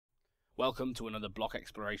Welcome to another block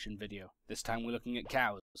exploration video. This time we're looking at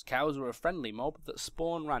cows. Cows are a friendly mob that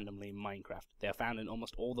spawn randomly in Minecraft. They are found in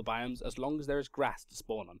almost all the biomes as long as there is grass to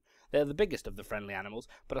spawn on. They are the biggest of the friendly animals,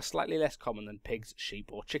 but are slightly less common than pigs, sheep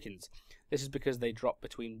or chickens. This is because they drop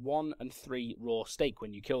between 1 and 3 raw steak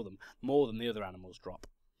when you kill them, more than the other animals drop.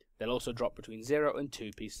 They'll also drop between 0 and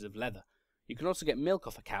 2 pieces of leather. You can also get milk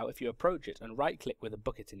off a cow if you approach it and right click with a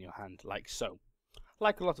bucket in your hand, like so.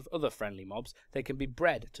 Like a lot of other friendly mobs, they can be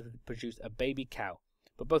bred to produce a baby cow,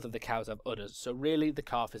 but both of the cows have udders, so really the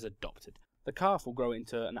calf is adopted. The calf will grow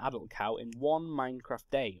into an adult cow in 1 Minecraft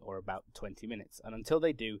day, or about 20 minutes, and until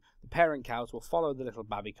they do, the parent cows will follow the little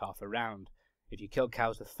baby calf around. If you kill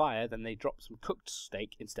cows with fire, then they drop some cooked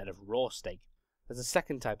steak instead of raw steak. There's a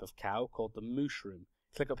second type of cow called the mushroom.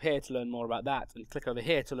 Click up here to learn more about that, and click over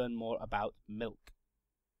here to learn more about milk.